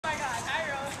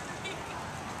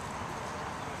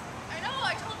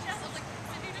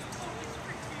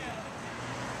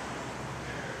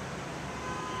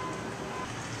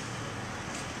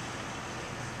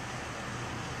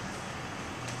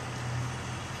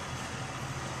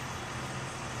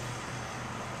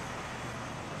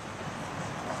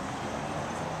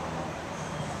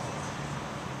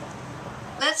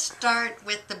Let's start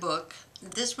with the book.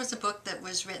 This was a book that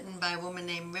was written by a woman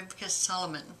named Rivka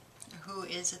Solomon, who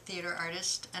is a theater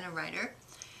artist and a writer,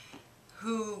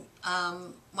 who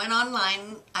went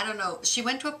online. I don't know, she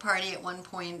went to a party at one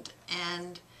point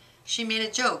and she made a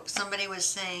joke. Somebody was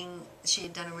saying she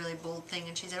had done a really bold thing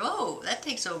and she said, "Oh, that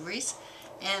takes ovaries."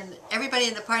 And everybody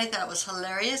in the party thought it was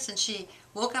hilarious, and she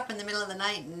woke up in the middle of the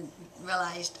night and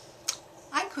realized,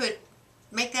 I could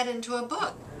make that into a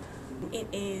book. It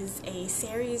is a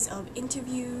series of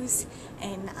interviews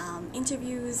and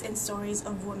stories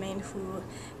of women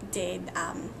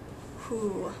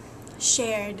who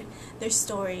shared their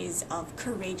stories of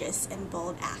courageous and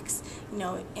bold acts,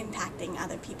 impacting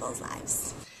other people's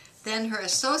lives. Then her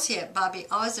associate, Bobby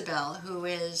Ozabel, who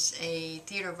is a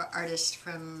theater artist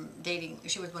from dating,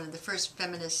 she was one of the first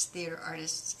feminist theater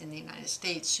artists in the United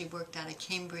States. She worked out of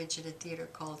Cambridge at a theater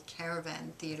called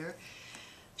Caravan Theater.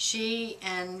 She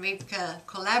and Rivka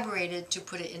collaborated to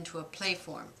put it into a play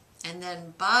form. And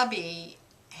then Bobby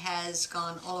has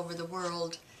gone all over the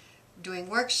world doing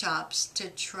workshops to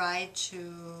try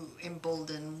to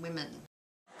embolden women.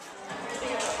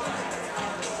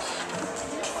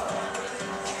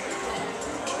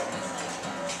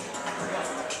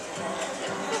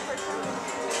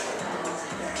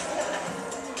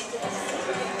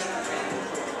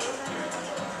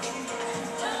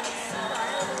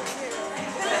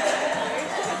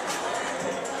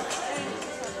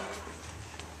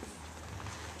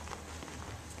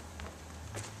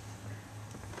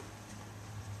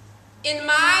 In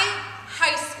my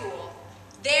high school,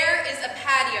 there is a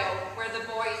patio where the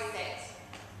boys sit.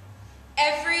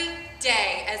 Every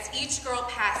day, as each girl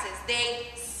passes, they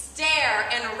stare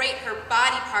and rate her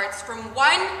body parts from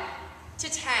 1 to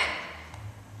 10,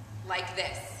 like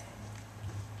this.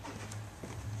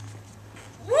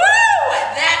 Woo!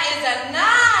 That is a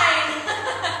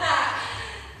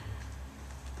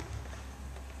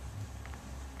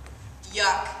 9!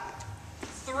 Yuck.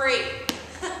 3.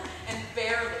 And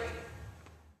barely.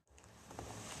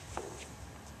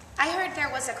 I heard there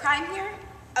was a crime here.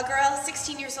 A girl,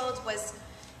 16 years old, was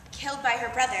killed by her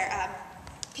brother.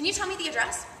 Can you tell me the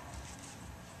address?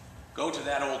 Go to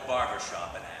that old barber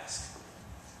shop and ask.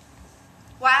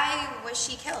 Why was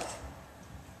she killed?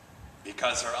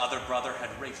 Because her other brother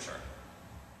had raped her.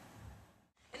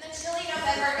 In the chilly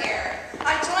November air,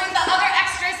 I joined the other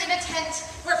extras in a tent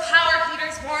where power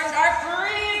heaters warmed our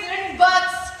freezing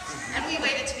butts, and we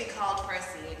waited to be called for a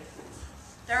scene.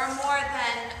 There were more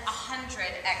than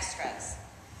 100 extras.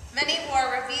 Many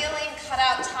wore revealing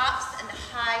cutout tops and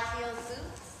high-heeled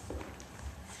boots.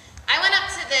 I went up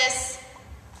to this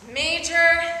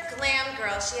major glam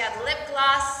girl. She had lip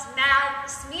gloss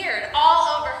smeared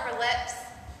all over her lips.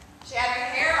 She had her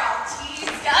hair all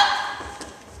teased up.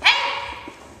 Hey!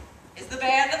 Is the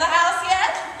band in the house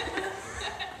yet?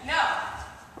 No.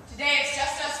 Today it's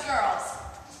just us girls.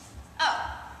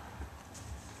 Oh.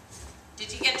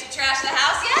 Did you get to trash the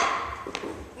house yet?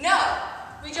 No.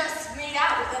 We just made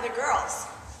out with other girls.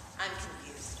 I'm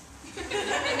confused.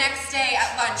 The next day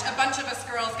at lunch, a bunch of us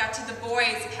girls got to the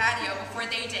boys' patio before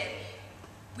they did.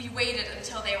 We waited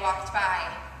until they walked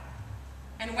by.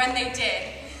 And when they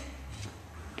did,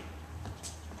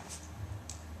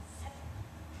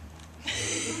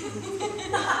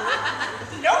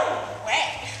 no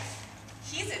way.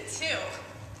 He's a 2.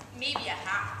 Maybe a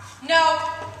half. No.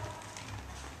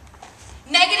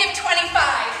 -25.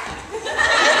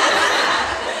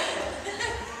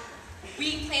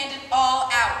 We planned it all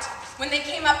out. When they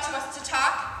came up to us to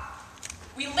talk,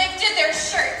 we lifted their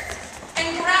shirts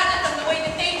and grabbed at them the way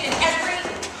that they did every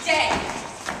day.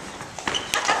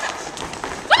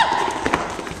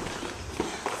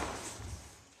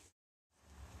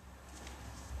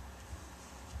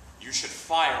 You should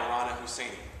fire Rana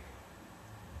Husseini.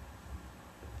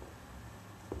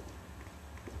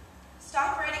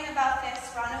 Stop writing about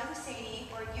this, Rana Husseini,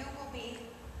 or you will be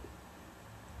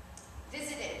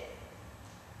visited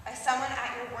by someone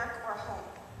at your work or home.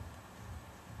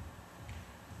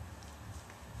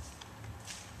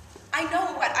 I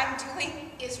know what I'm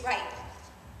doing is right.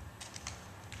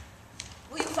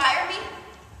 Will you fire me?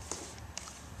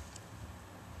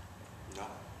 No.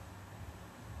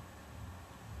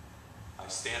 I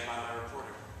stand by my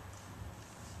reporter.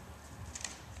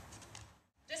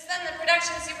 Just then the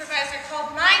production supervisor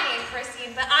called my name for a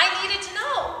scene, but I needed to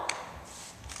know.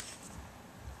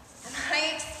 Am I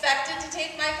expected to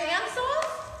take my pants off?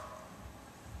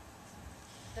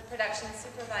 The production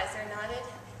supervisor nodded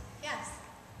yes.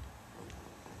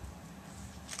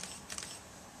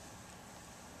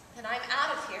 And I'm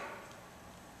out of here.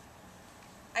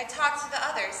 I talked to the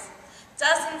others.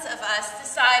 dozens of us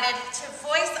decided to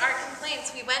voice our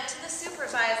complaints. We went to the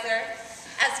supervisor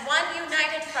as one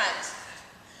united front.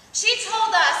 She told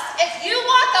us, if you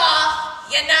walk off,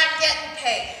 you're not getting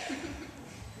paid.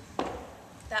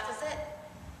 That was it.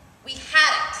 We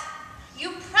had it.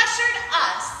 You pressured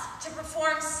us to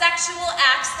perform sexual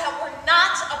acts that were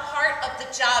not a part of the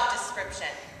job description.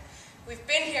 We've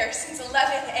been here since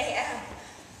 11 a.m.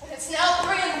 and it's now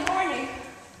 3 in the morning.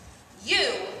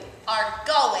 You are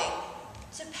going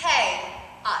to pay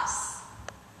us.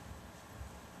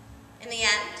 In the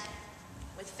end,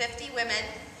 with 50 women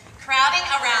crowding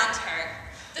around her,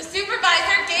 the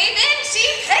supervisor gave in. She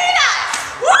paid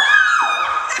us. Woo!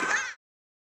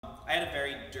 I had a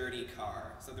very dirty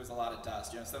car, so there's a lot of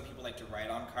dust. You know, some people like to write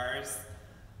on cars.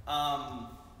 I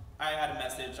had a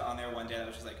message on there one day that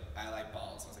was just like, I like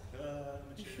balls. I was like,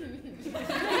 mature.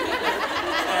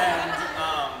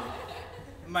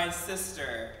 And my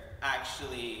sister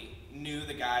actually knew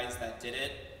the guys that did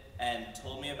it and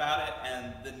told me about it,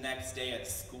 and the next day at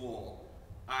school,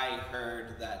 I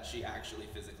heard that she actually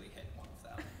physically hit one of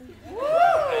them.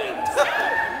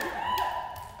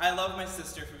 I love my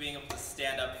sister for being able to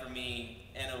stand up for me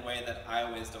in a way that I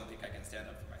always don't think I can stand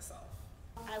up for myself.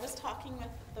 I was talking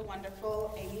with the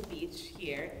wonderful Amy Beach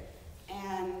here,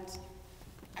 and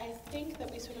I think that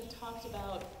we sort of talked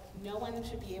about no one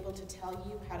should be able to tell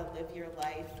you how to live your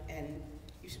life, and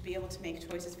you should be able to make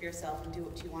choices for yourself and do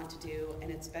what you want to do, and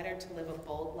it's better to live a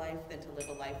bold life than to live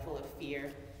a life full of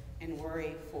fear and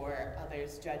worry for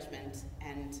others' judgment,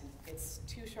 and it's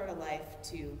too short a life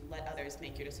to let others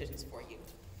make your decisions for you.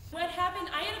 What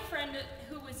happened, I had a friend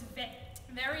who was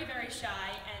very, very shy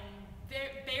and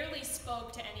barely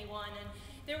spoke to anyone, and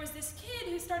there was this kid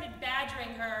who started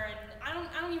badgering her, and I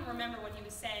don't even remember what he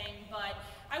was saying, but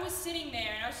I was sitting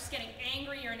there and I was just getting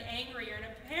angrier and angrier, and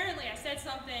apparently I said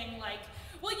something like,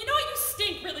 well, you know what, you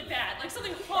stink really bad, like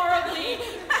something horribly,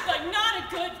 like not a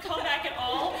good comeback at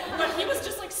all, but he was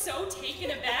just like so taken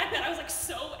aback that I was like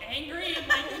so angry, and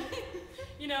like,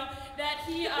 you know, that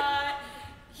he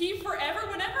forever,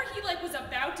 whenever he like was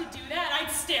about to do that,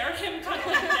 I'd stare at him kind of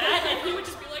like that, and he would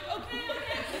just be like, okay,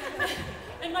 okay.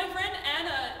 And my friend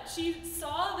Anna, she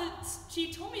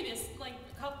told me this like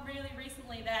really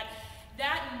recently,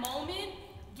 that moment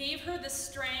gave her the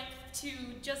strength to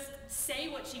just say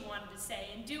what she wanted to say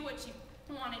and do what she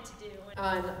wanted to do.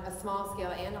 On a small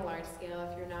scale and a large scale,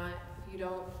 if you're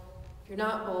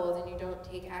not bold and you don't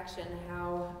take action,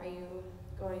 how are you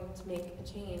going to make a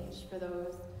change for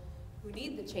those who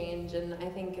need the change? And I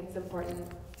think it's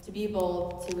important to be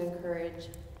bold, to encourage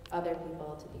other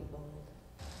people to be bold.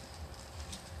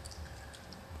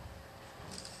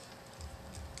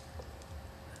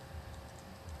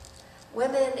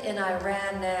 Women in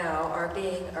Iran now are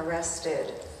being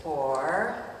arrested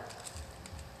for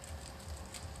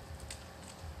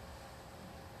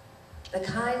the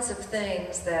kinds of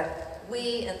things that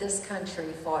we in this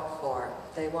country fought for.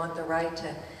 They want the right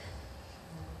to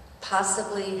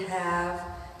possibly have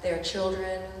their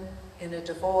children in a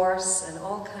divorce and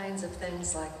all kinds of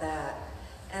things like that.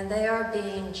 And they are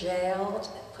being jailed,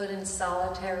 put in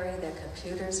solitary, their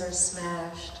computers are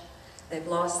smashed, they've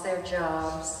lost their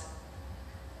jobs,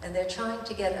 and they're trying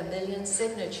to get 1 million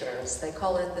signatures. They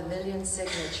call it the 1 million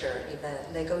signature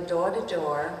event. They go door to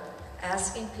door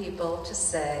asking people to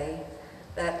say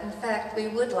that, in fact, we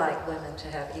would like women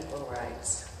to have equal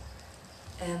rights.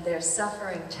 And they're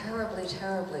suffering terribly,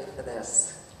 terribly for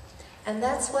this. And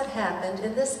that's what happened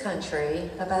in this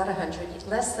country about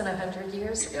less than 100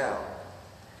 years ago,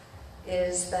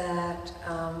 is that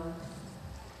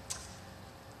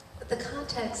the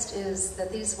context is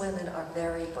that these women are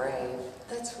very brave.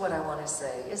 That's what I want to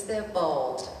say, is they're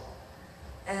bold.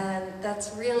 And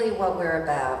that's really what we're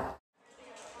about.